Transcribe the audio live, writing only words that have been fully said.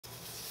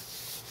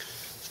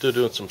still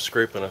doing some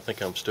scraping. I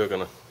think I'm still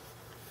gonna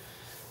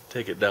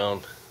take it down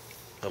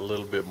a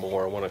little bit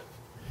more. I want to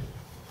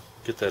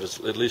get that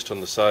at least on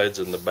the sides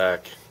and the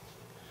back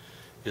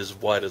as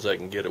wide as I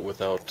can get it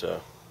without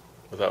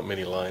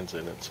many lines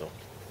in it. So,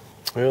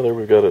 well, there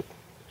we've got it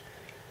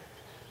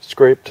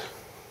scraped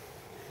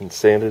and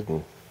sanded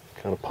and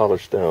kind of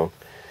polished down.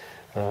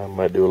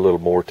 Might do a little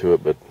more to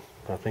it, but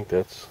I think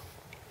that's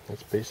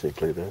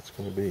basically going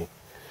to be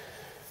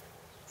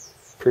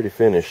pretty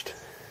finished.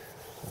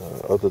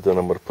 Other than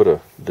I'm going to put a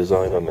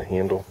design on the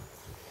handle.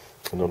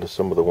 I notice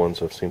some of the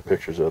ones I've seen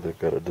pictures of, they've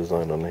got a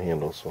design on the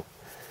handle. So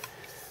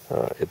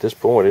at this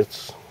point,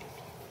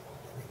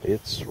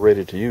 it's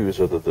ready to use.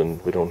 Other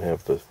than we don't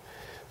have the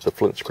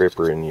flint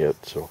scraper in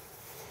yet. So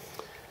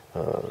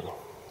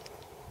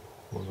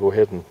we'll go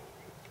ahead and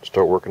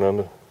start working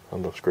on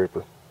the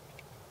scraper.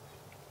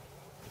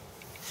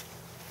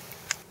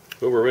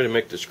 Well, we're ready to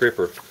make the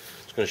scraper.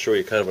 It's going to show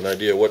you kind of an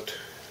idea what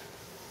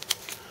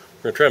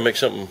we're going to try and make.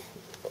 Something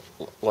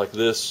like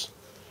this.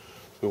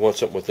 We want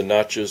something with the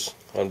notches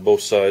on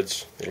both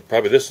sides.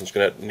 Probably this one's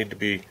going to need to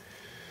be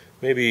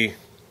maybe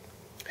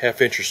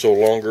 ½ inch or so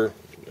longer,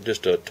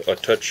 just a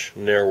touch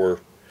narrower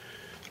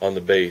on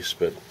the base,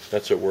 but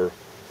that's what we're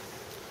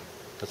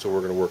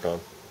going to work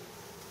on.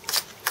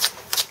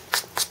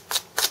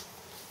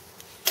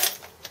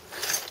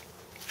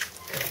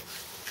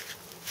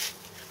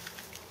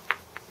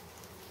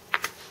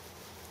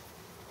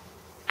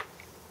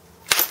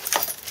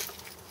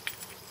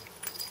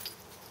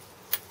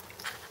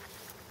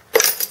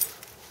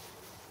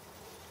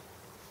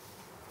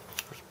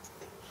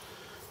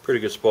 Pretty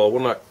good spall.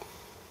 We'll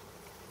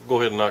go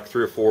ahead and knock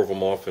 3 or 4 of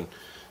them off, and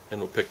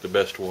we'll pick the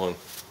best one.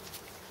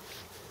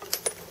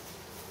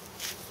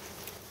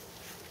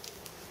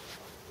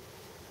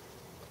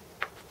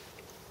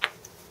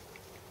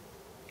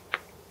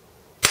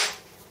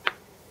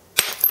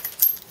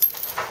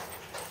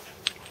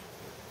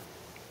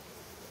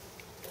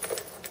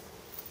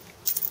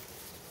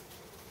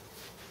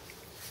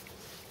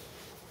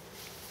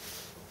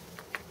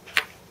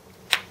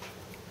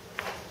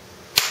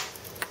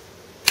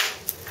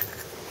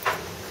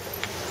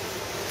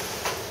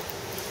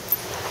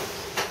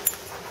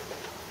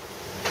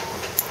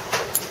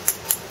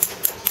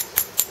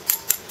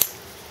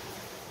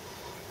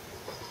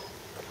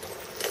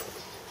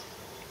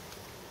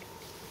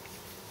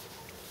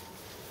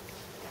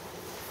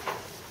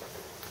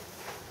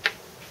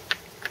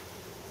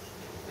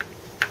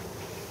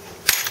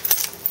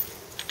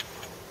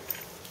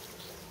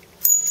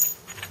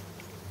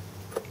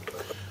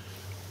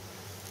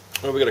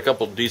 Well, we got a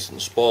couple of decent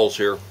spalls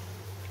here.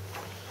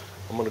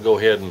 I'm going to go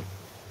ahead and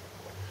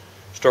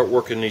start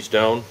working these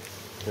down,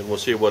 and we'll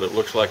see what it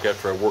looks like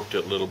after I worked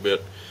it a little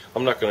bit.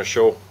 I'm not going to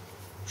show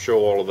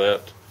all of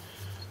that.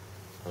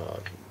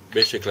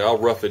 Basically, I'll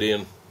rough it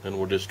in, and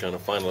we'll just kind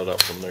of final it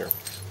up from there.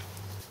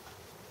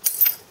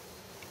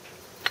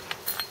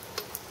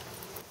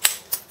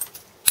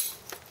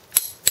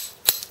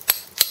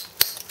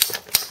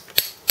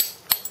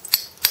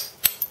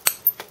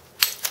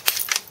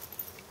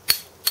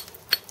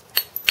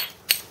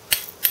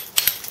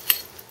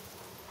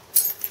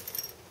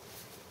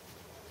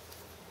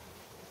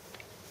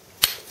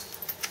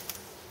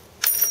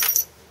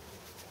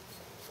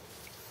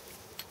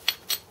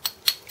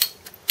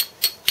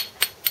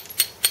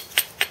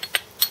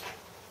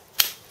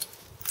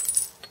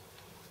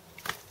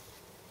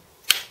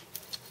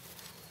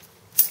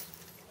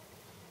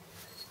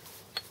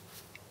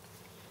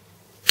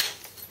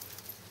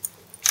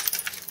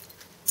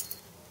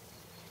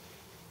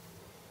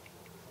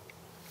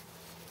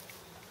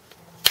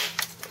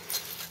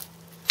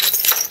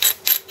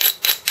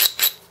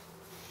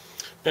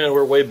 And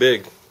we're way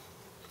big.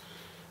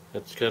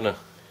 It's kind of,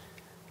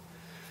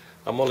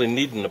 I'm only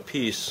needing a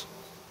piece.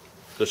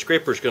 The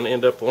scraper's going to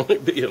end up only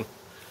being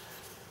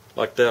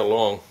like that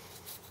long.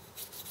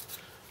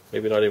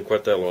 Maybe not even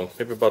quite that long.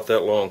 Maybe about that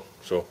long.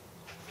 So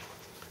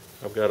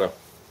I've got a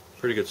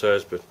pretty good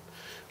size, but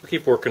we'll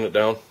keep working it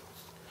down.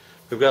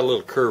 We've got a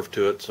little curve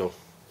to it, so by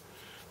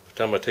the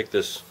time I take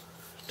this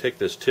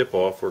tip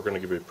off, we're going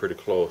to get it pretty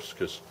close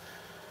because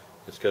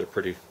it's got a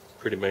pretty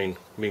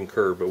mean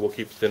curve. But we'll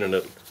keep thinning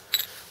it.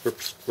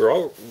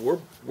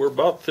 We're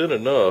about thin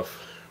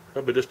enough,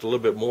 probably just a little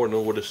bit more, and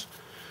then we'll just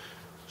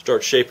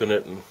start shaping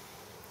it and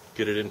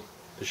get it in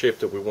the shape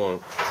that we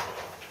want.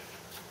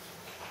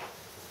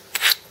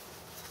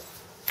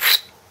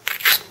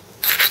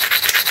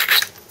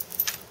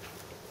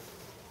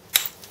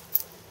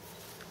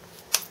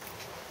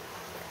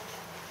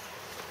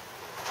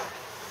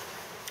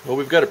 Well,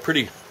 we've got it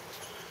pretty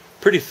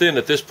thin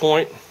at this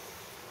point.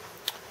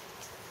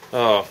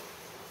 I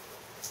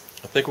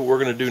think what we're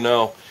going to do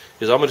now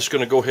is I'm just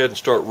going to go ahead and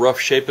start rough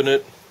shaping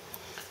it,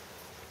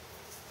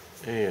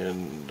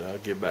 and I'll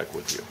get back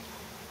with you.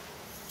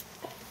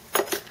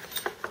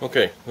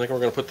 Okay, I think we're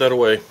going to put that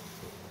away.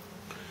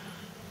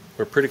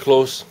 We're pretty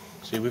close.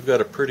 See, we've got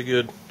a pretty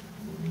good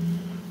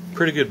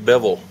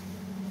bevel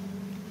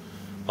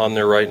on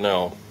there right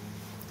now.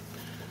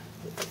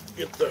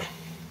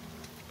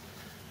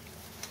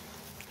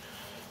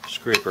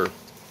 scraper.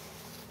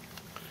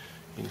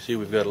 You can see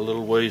we've got a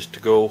little ways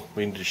to go.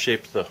 We need to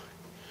shape the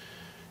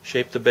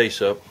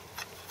base up.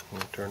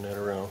 Let me turn that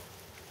around.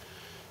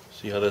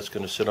 See how that's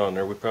going to sit on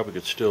there. We probably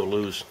could still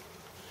lose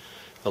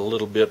a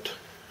little bit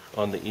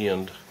on the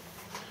end,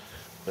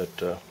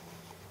 but we'll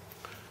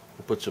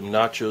put some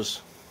notches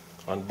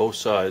on both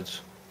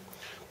sides.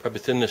 Probably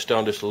thin this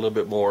down just a little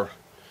bit more.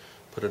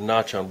 Put a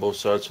notch on both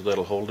sides so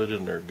that'll hold it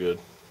in there good.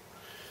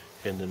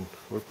 And then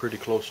we're pretty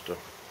close to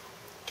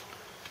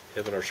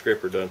having our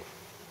scraper done.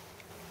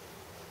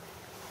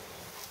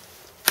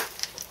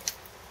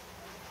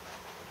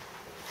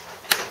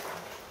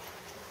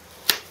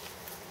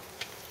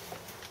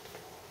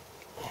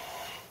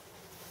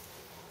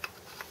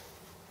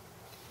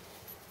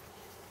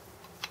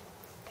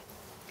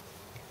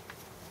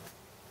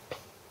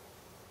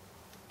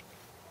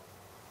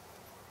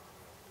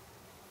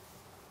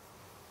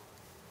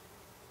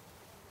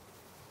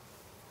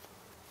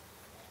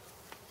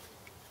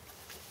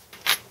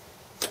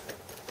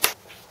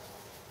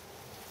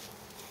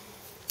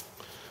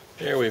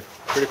 There, we're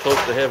pretty close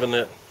to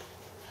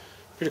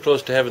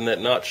having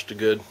that notch to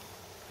good,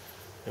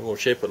 and we'll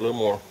shape it a little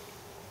more.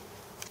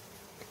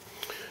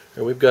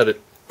 And we've got it.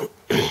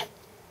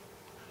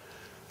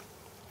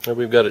 And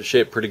we've got it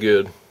shaped pretty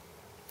good.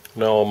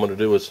 Now all I'm going to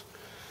do is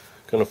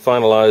going to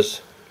finalize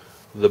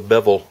the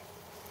bevel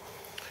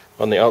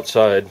on the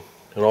outside,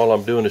 and all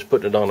I'm doing is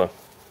putting it on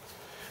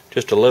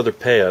just a leather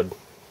pad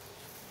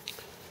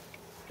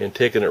and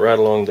taking it right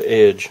along the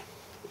edge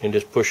and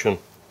just pushing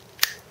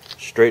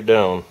straight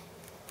down.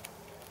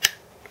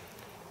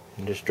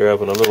 And just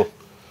driving a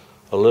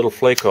little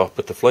flake off,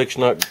 but the flake's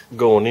not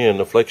going in,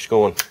 the flake's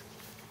going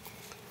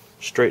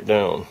straight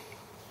down.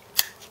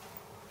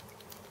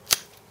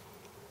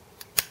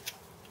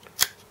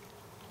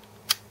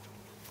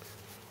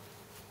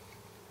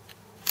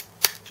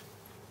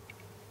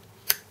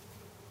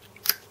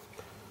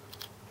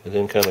 And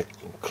then kind of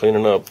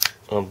cleaning up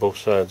on both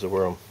sides of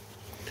where I'm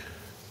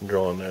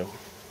drawing that.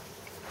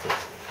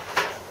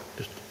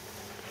 Just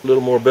a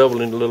little more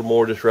beveling, a little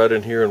more just right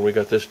in here, and we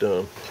got this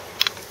done.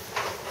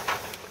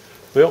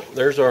 Well,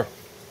 there's our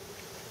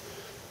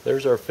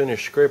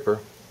finished scraper.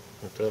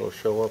 If that'll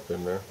show up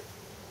in there.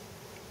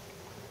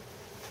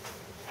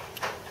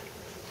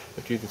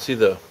 But you can see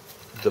the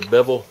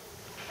bevel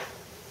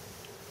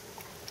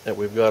that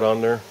we've got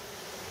on there.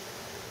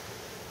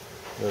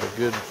 Got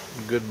a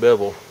good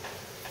bevel,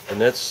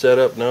 and that's set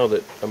up now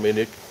that, I mean,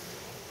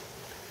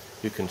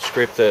 you can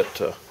scrape that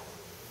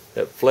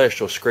flesh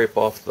will scrape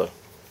off the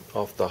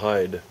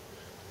hide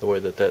the way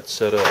that's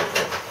set up.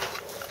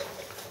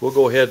 We'll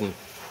go ahead and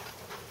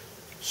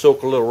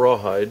soak a little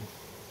rawhide.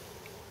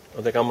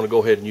 I think I'm going to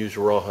go ahead and use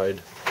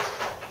rawhide,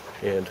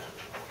 and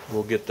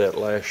we'll get that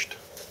lashed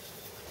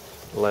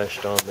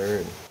on there.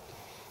 And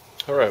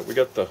all right, we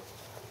got the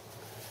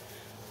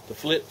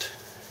flint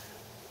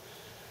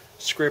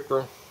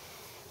scraper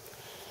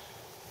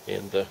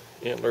and the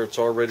antler. It's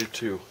all ready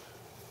to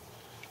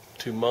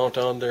mount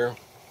on there.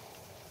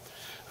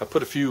 I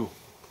put a few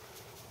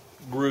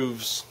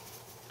grooves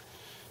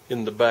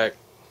in the back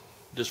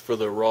just for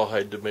the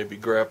rawhide to maybe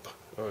grab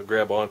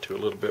onto a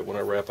little bit when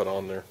I wrap it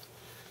on there.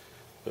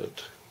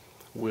 But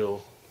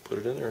we'll put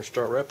it in there and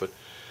start wrapping.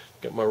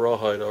 Got my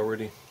rawhide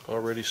already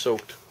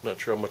soaked. Not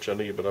sure how much I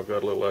need, but I've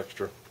got a little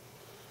extra.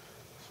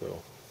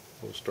 So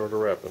we'll start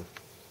wrapping.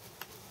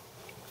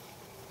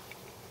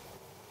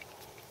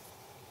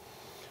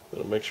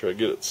 Gonna make sure I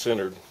get it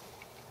centered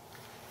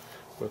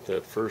with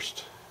that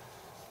first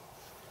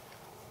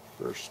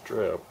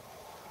strap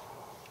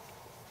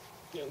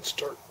and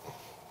start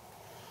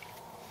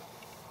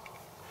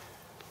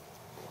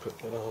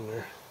putting it on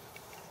there.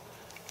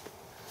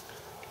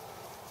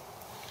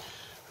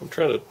 I'm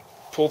trying to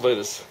pull that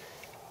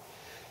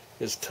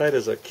as tight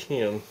as I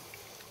can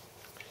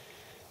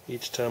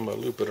each time I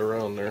loop it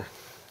around there.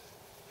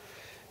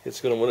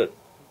 It's gonna, when it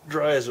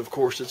dries, of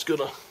course, it's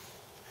gonna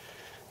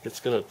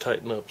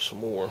tighten up some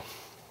more.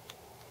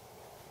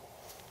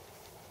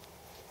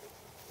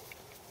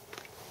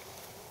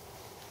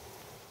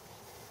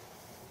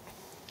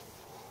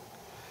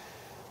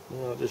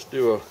 Now I'll just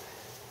do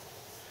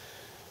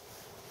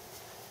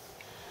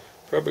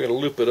probably gonna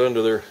loop it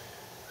under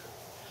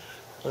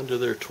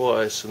there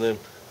twice, and then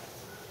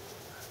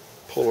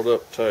pull it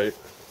up tight,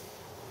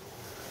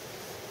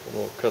 and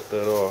we'll cut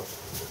that off.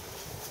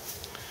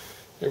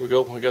 There we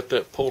go. We got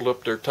that pulled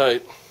up there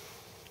tight.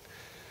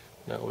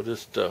 Now we'll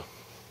just get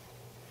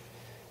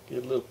a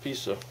little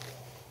piece of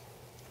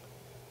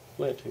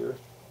flint here,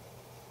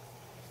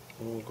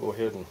 and we'll go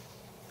ahead and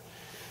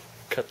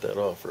cut that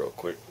off real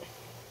quick.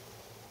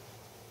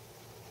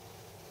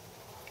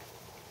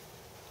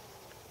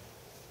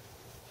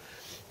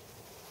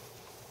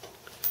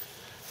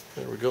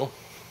 There we go.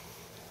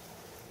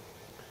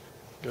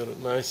 Got it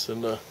nice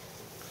and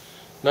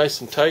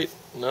tight.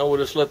 Now we'll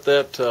just let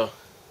that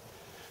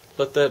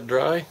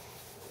dry,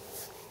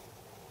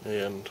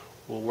 and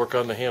we'll work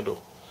on the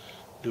handle.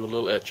 Do a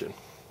little etching.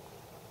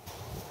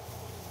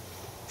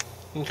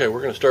 Okay,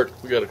 we're going to start.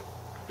 We got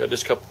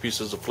just a couple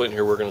pieces of flint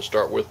here. We're going to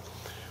start with.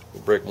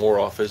 We'll break more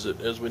off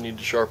as we need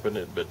to sharpen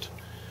it. But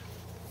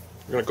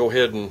we're going to go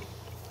ahead, and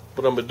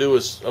what I'm going to do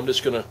is I'm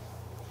just going to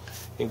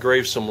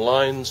engrave some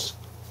lines,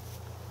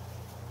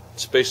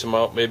 space them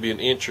out maybe an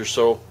inch or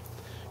so,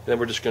 and then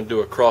we're just going to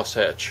do a cross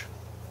hatch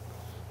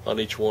on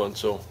each one.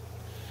 So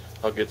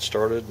I'll get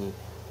started and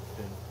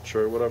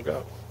show you what I've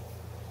got.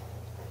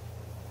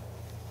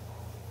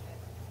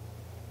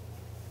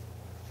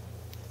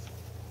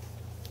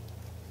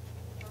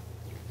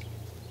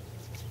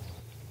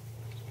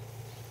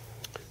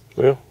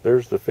 Well,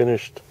 there's the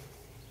finished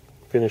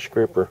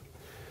scraper.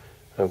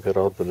 I've got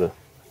all the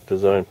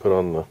design put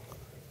on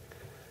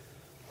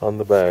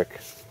the back.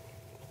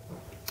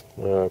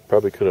 I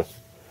probably could have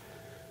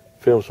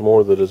filmed some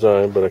more of the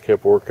design, but I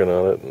kept working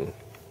on it and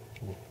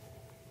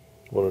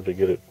wanted to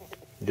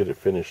get it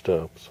finished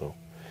up. So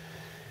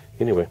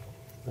anyway,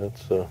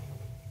 that's the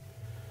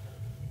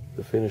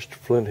finished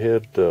flint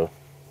head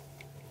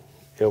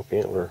elk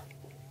antler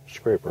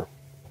scraper.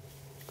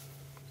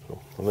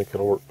 I think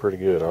it'll work pretty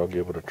good. I'll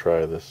give it a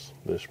try this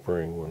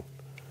spring when I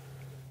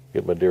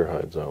get my deer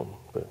hides out.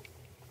 But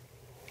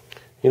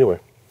anyway,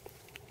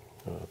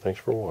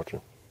 thanks for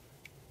watching.